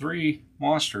have 3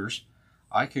 monsters.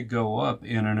 I could go up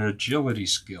in an agility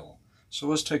skill. So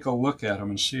let's take a look at them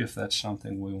and see if that's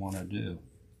something we want to do.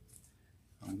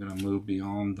 I'm going to move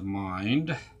beyond the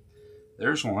mind.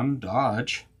 There's one,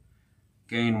 dodge.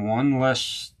 Gain 1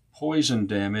 less poison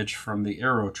damage from the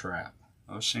arrow trap.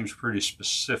 That seems pretty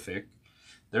specific.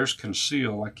 There's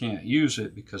conceal. I can't use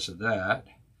it because of that.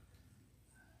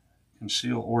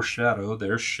 Conceal or shadow.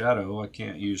 There's shadow. I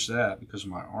can't use that because of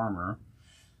my armor.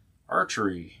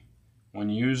 Archery. When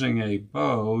using a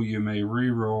bow, you may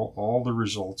reroll all the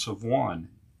results of 1.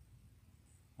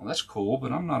 Well, that's cool,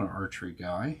 but I'm not an archery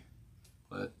guy.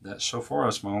 But that, so far,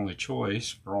 that's my only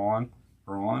choice. Brawn,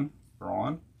 brawn,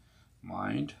 brawn.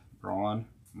 Mind, brawn,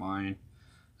 mind.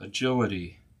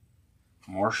 Agility.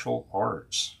 Martial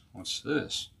arts. What's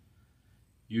this?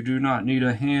 You do not need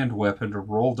a hand weapon to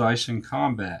roll dice in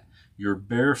combat. Your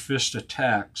bare fist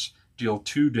attacks deal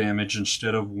 2 damage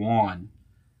instead of 1.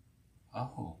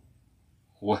 Oh.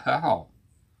 Wow.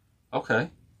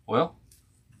 Okay. Well,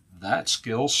 that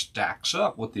skill stacks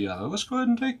up with the other. Let's go ahead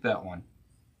and take that one.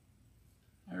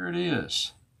 There it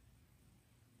is.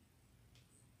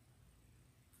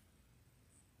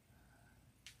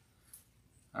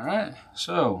 Alright,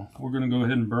 so we're going to go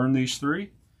ahead and burn these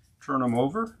 3, turn them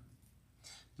over.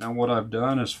 Now what I've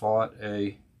done is fought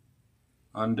a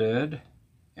undead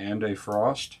and a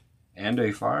frost and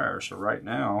a fire. So right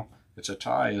now it's a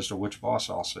tie as to which boss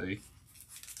I'll see.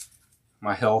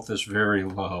 My health is very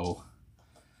low.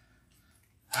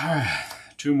 Alright,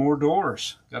 2 more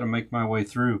doors. Got to make my way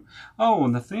through. Oh,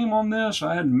 and the theme on this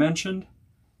I hadn't mentioned,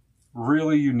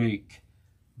 really unique.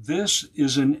 This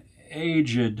is an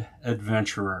aged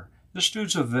adventurer. This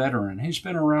dude's a veteran. He's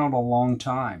been around a long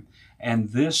time. And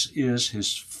this is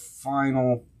his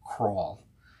final crawl.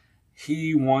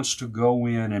 He wants to go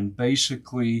in and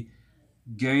basically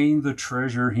gain the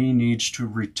treasure he needs to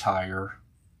retire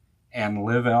and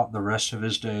live out the rest of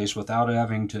his days without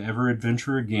having to ever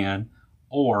adventure again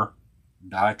or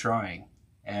die trying.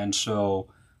 And so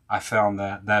I found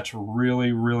that. That's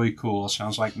really, really cool. It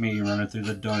sounds like me running through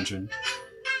the dungeon.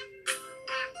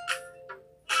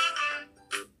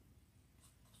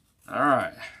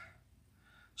 Alright,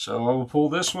 so I will pull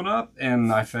this one up, and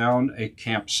I found a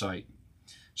campsite.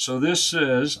 So this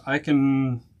says I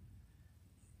can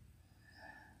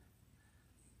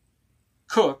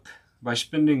cook by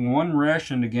spending 1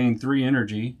 ration to gain 3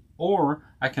 energy, or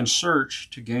I can search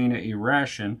to gain a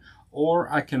ration,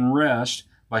 or I can rest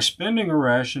by spending a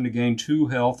ration to gain 2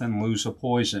 health and lose a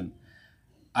poison.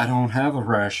 I don't have a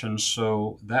ration,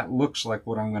 so that looks like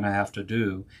what I'm going to have to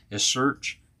do is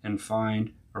search and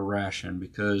find a ration,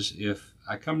 because if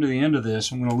I come to the end of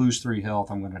this, I'm going to lose 3 health,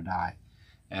 I'm going to die.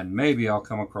 And maybe I'll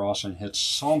come across and hit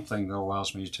something that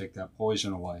allows me to take that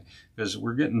poison away, because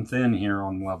we're getting thin here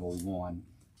on level 1.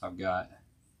 I've got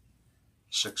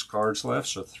 6 cards left,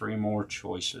 so 3 more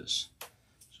choices.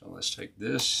 So let's take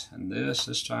this and this.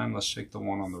 This time let's take the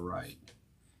one on the right.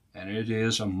 And it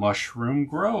is a mushroom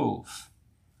grove.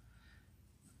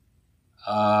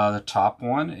 The top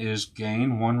one is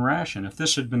gain 1 ration. If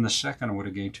this had been the second, I would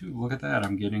have gained 2. Look at that.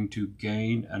 I'm getting to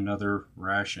gain another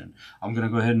ration. I'm going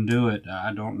to go ahead and do it.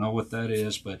 I don't know what that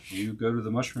is, but you go to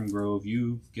the mushroom grove,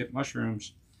 you get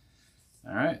mushrooms.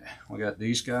 All right, we got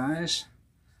these guys.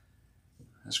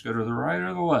 Let's go to the right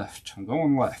or the left. I'm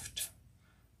going left.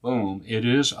 Boom. It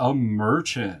is a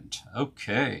merchant.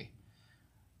 Okay.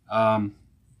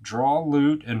 Draw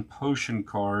loot and potion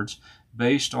cards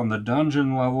based on the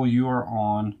dungeon level you are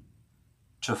on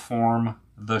to form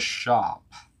the shop.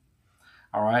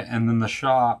 All right, and then the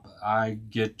shop, I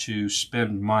get to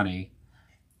spend money,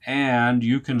 and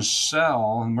you can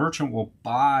sell, the merchant will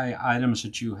buy items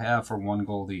that you have for 1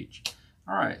 gold each.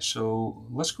 All right, so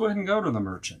let's go ahead and go to the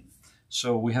merchant.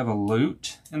 So we have a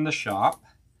loot in the shop.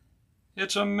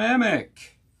 It's a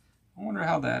mimic. I wonder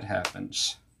how that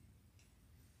happens.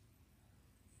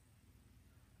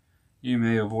 You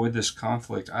may avoid this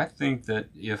conflict. I think that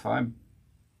if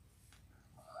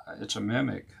it's a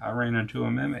mimic. I ran into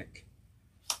a mimic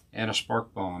and a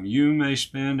spark bomb. You may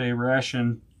spend a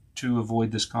ration to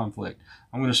avoid this conflict.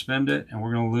 I'm going to spend it, and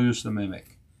we're going to lose the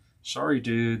Mimic. Sorry,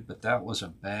 dude, but that was a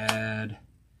bad...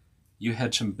 You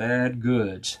had some bad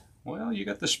goods. Well, you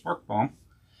got the Spark Bomb.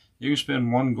 You can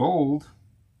spend 1 gold,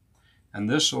 and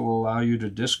this will allow you to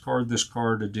discard this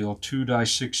card to deal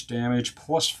 2d6 damage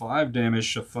plus 5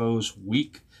 damage to foes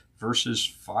weak versus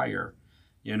fire.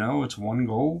 You know, it's 1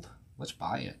 gold. Let's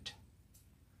buy it.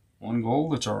 1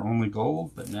 gold, it's our only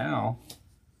gold, but now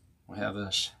we have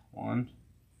this 1,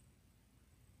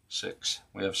 6.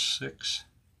 We have 6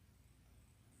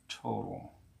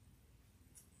 total.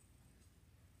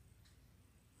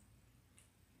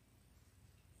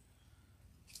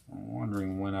 I'm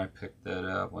wondering when I picked that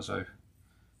up. Was I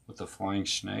with the Flying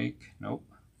Snake? Nope.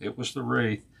 It was the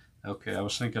Wraith. Okay, I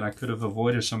was thinking I could have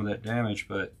avoided some of that damage,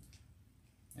 but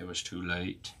it was too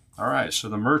late. Alright, so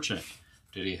the Merchant.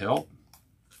 Did he help?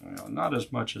 Well, not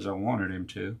as much as I wanted him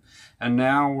to. And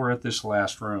now we're at this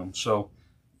last room. So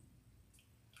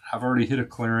I've already hit a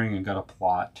clearing and got a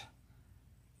plot.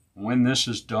 When this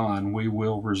is done, we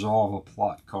will resolve a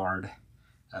plot card,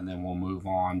 and then we'll move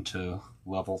on to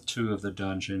level 2 of the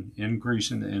dungeon,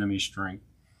 increasing the enemy strength.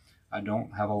 I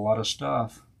don't have a lot of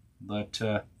stuff, but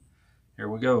here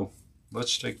we go.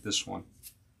 Let's take this one.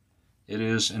 It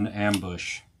is an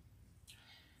ambush.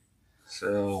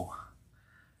 So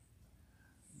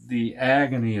the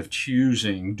agony of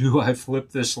choosing, do I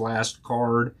flip this last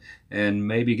card and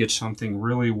maybe get something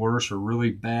really worse or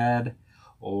really bad,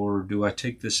 or do I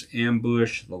take this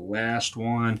ambush, the last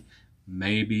one,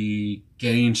 maybe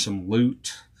gain some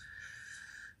loot?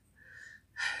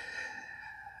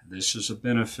 This is a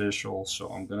beneficial, so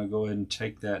I'm going to go ahead and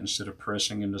take that instead of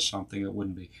pressing into something that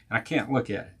wouldn't be. And I can't look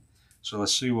at it. So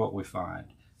let's see what we find.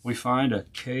 We find a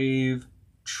cave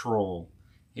troll.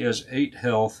 He has 8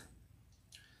 health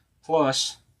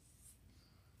plus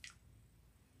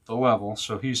the level,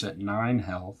 so he's at 9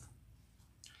 health.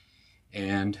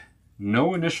 And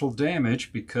no initial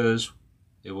damage because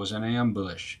it was an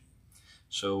ambush.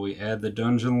 So we add the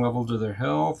dungeon level to their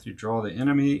health, you draw the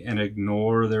enemy, and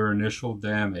ignore their initial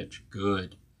damage.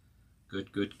 Good.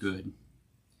 Good, good, good.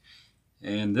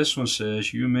 And this one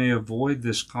says, you may avoid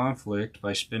this conflict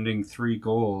by spending 3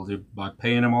 gold. By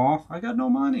paying him off, I got no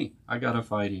money. I gotta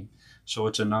fight him. So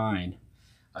it's a 9.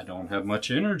 I don't have much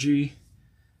energy.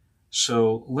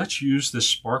 So let's use this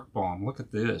Spark Bomb. Look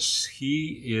at this.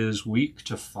 He is weak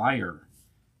to fire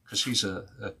because he's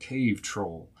a cave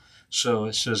troll. So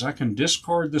it says I can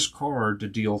discard this card to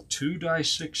deal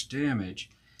 2d6 damage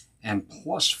and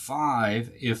plus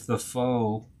 5 if the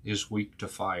foe is weak to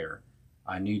fire.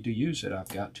 I need to use it. I've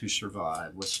got to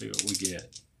survive. Let's see what we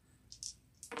get.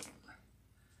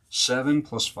 7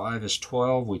 plus 5 is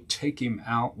 12. We take him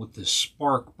out with this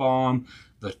Spark Bomb.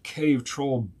 The cave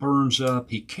troll burns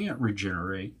up. He can't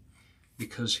regenerate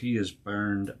because he is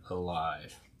burned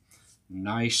alive.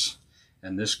 Nice.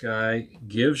 And this guy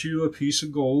gives you a piece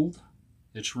of gold.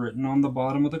 It's written on the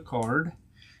bottom of the card.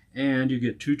 And you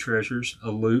get 2 treasures,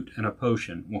 a loot, and a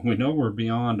potion. When we know we're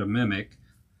beyond a Mimic,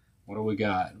 what do we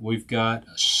got? We've got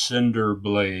a Cinder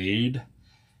Blade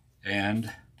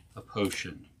and a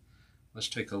potion. Let's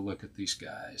take a look at these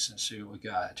guys and see what we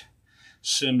got.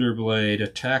 Cinder Blade,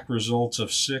 attack results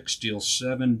of 6, deals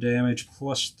 7 damage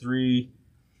plus 3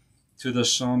 to the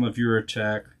sum of your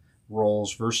attack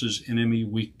rolls versus enemy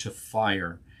weak to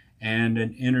fire. And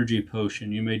an energy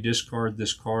potion. You may discard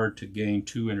this card to gain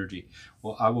 2 energy.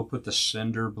 Well, I will put the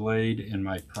Cinder Blade in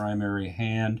my primary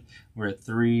hand. We're at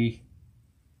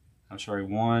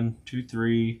 1, 2,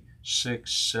 3,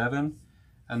 6, 7.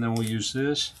 And then we'll use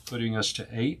this, putting us to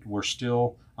 8. We're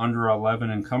still under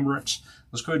 11 encumbrance.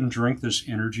 Let's go ahead and drink this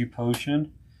energy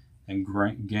potion and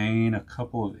gain a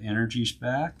couple of energies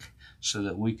back so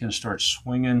that we can start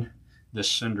swinging the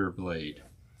Cinder Blade.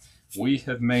 We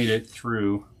have made it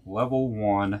through level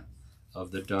 1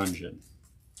 of the dungeon.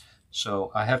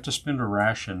 So I have to spend a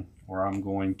ration or I'm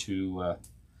going to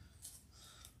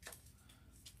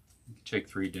take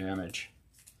 3 damage.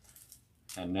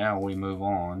 And now we move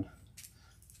on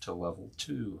to level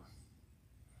 2.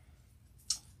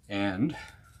 And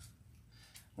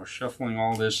we're shuffling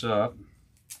all this up.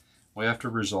 We have to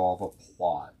resolve a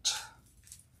plot.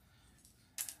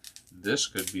 This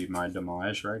could be my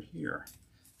demise right here.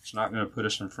 It's not going to put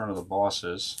us in front of the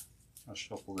bosses. I'll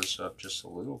shuffle this up just a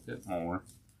little bit more.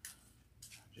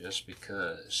 Just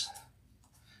because.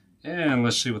 And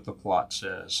let's see what the plot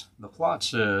says. The plot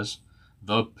says,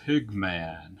 the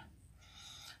Pigman.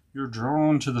 You're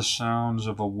drawn to the sounds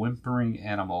of a whimpering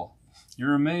animal.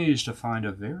 You're amazed to find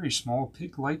a very small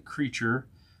pig-like creature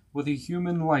with a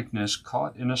human likeness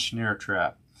caught in a snare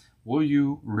trap. Will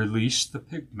you release the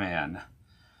Pigman?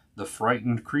 The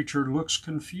frightened creature looks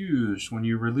confused. When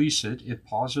you release it, it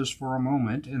pauses for a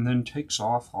moment and then takes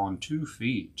off on 2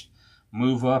 feet.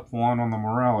 Move up 1 on the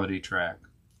morality track.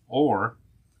 Or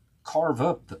carve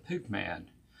up the pigman.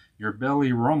 Your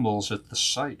belly rumbles at the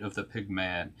sight of the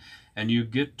pigman, and you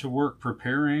get to work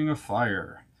preparing a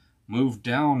fire. Move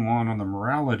down 1 on the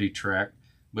morality track,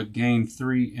 but gain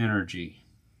 3 energy.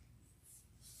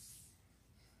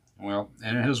 Well,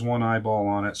 and it has 1 eyeball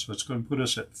on it, so it's going to put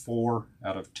us at 4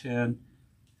 out of 10.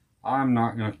 I'm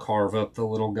not going to carve up the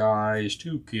little guy. He's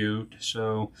too cute.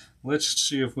 So let's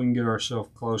see if we can get ourselves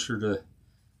closer to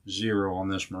 0 on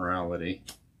this morality.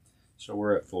 So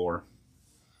we're at 4.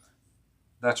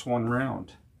 That's 1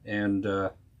 round, and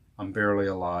I'm barely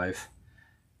alive.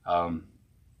 So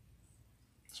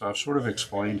I've sort of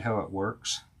explained how it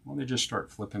works. Let me just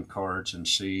start flipping cards and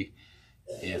see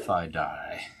if I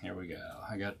die. Here we go.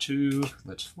 I got 2.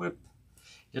 Let's flip.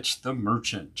 It's the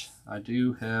merchant. I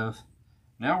do have...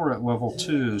 Now we're at level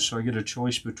 2, so I get a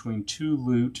choice between 2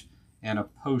 loot and a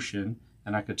potion,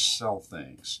 and I could sell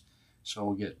things. So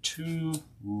we'll get 2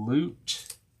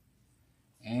 loot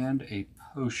and a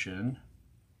potion.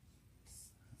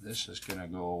 This is going to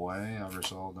go away. I'll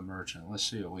resolve the merchant. Let's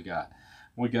see what we got.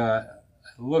 We got,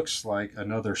 it looks like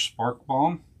another spark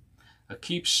bomb, a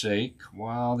keepsake.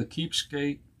 While the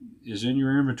keepsake is in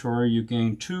your inventory, you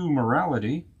gain 2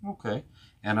 morality. Okay.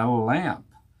 And a lamp.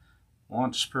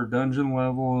 Once per dungeon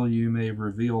level, you may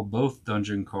reveal both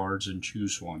dungeon cards and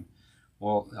choose one.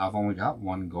 Well, I've only got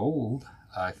 1 gold.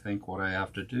 I think what I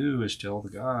have to do is tell the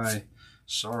guy,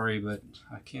 sorry, but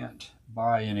I can't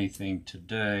buy anything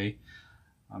today.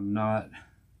 I'm not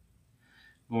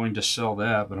going to sell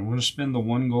that, but I'm going to spend the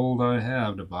 1 gold I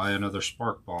have to buy another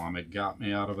spark bomb. It got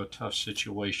me out of a tough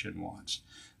situation once.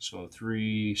 So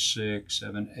 3, 6,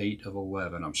 7, 8 of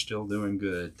 11. I'm still doing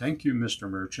good. Thank you, Mr.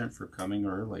 Merchant, for coming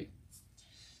early.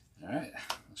 All right,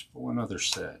 let's pull another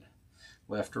set.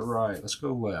 Left or right? Let's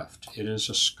go left. It is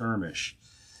a skirmish.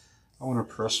 I want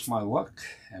to press my luck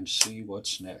and see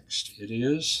what's next. It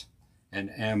is an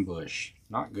ambush.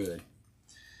 Not good.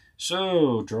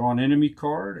 So, draw an enemy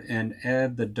card and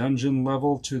add the dungeon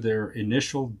level to their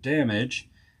initial damage,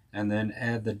 and then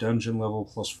add the dungeon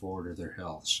level +4 to their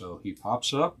health. So he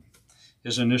pops up.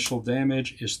 His initial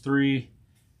damage is 3,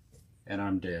 and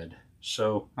I'm dead.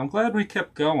 So I'm glad we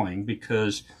kept going,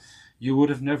 because you would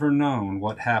have never known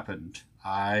what happened.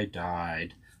 I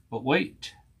died. But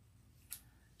wait.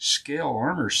 Scale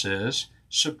Armor says,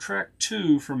 subtract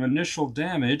 2 from initial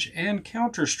damage and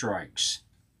counter strikes.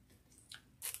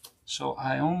 So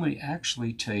I only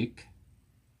actually take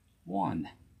 1.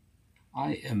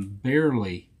 I am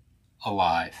barely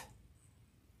alive.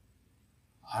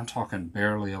 I'm talking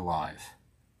barely alive.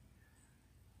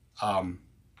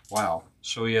 Wow.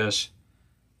 So he has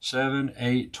 7,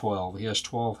 8, 12. He has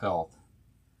 12 health.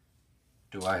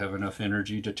 Do I have enough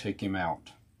energy to take him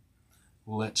out?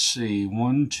 Let's see.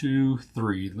 1, 2,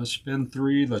 3. Let's spend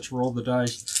 3. Let's roll the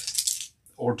dice.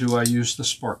 Or do I use the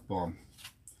spark bomb?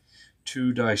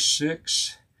 2 dice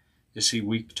 6. Is he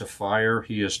weak to fire?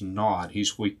 He is not.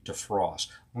 He's weak to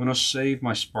frost. I'm going to save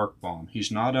my spark bomb.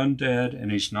 He's not undead,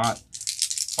 and he's not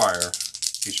fire.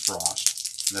 He's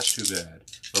frost. That's too bad.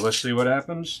 But let's see what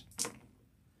happens.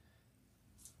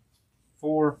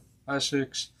 4, 5,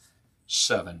 6,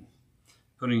 7.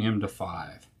 Putting him to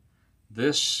 5.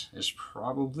 This is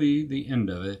probably the end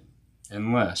of it,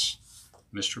 unless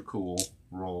Mr. Cool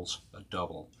rolls a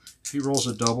double. If he rolls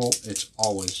a double, it's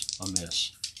always a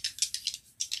miss.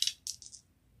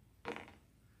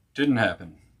 Didn't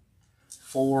happen.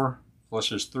 4 plus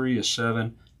his 3 is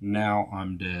 7. Now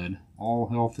I'm dead. All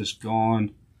health is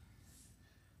gone.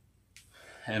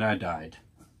 And I died.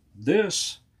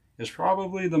 This is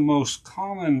probably the most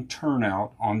common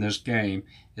turnout on this game,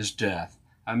 is death.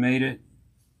 I made it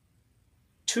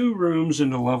 2 rooms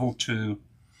into level 2,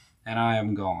 and I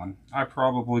am gone. I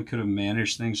probably could have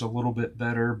managed things a little bit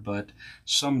better, but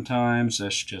sometimes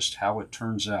that's just how it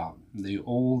turns out. The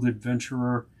old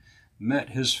adventurer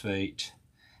met his fate,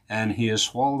 and he is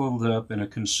swallowed up in a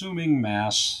consuming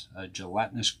mass, a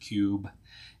gelatinous cube,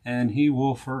 and he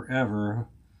will forever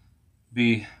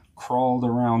be crawled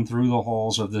around through the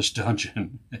halls of this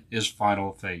dungeon. His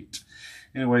final fate.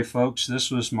 Anyway, folks,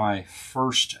 this was my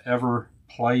first ever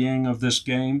playing of this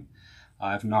game.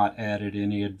 I've not added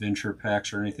any adventure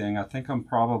packs or anything. I think I'm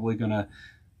probably going to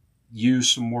use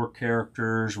some more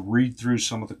characters, read through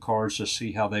some of the cards to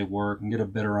see how they work, and get a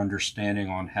better understanding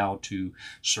on how to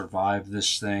survive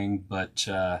this thing. But,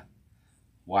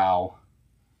 wow.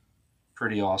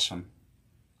 Pretty awesome.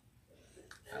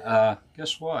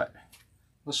 Guess what?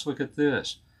 Let's look at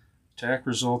this. Attack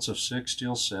results of 6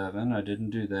 deal 7. I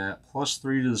didn't do that. Plus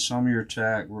 3 to the sum of your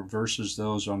attack versus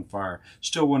those on fire.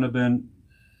 Still wouldn't have been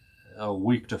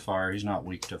weak to fire. He's not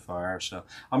weak to fire. So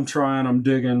I'm trying, I'm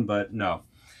digging, but no.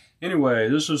 Anyway,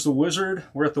 this is the Wizard.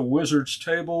 We're at the Wizard's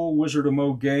table, Wizard of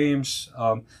Mo Games.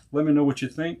 Let me know what you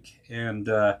think. And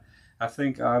I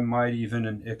think I might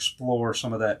even explore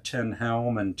some of that 10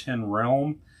 Helm and 10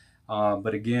 Realm.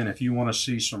 But again, if you want to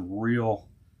see some real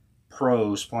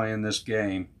pros playing this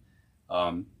game,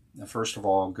 first of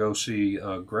all, go see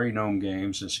Grey Gnome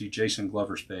Games and see Jason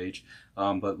Glover's page.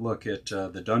 But look at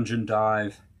the Dungeon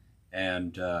Dive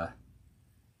and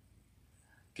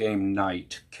Game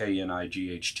Night,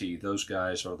 K-N-I-G-H-T. Those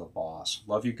guys are the boss.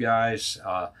 Love you guys.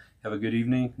 Have a good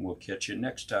evening. We'll catch you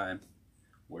next time.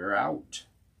 We're out.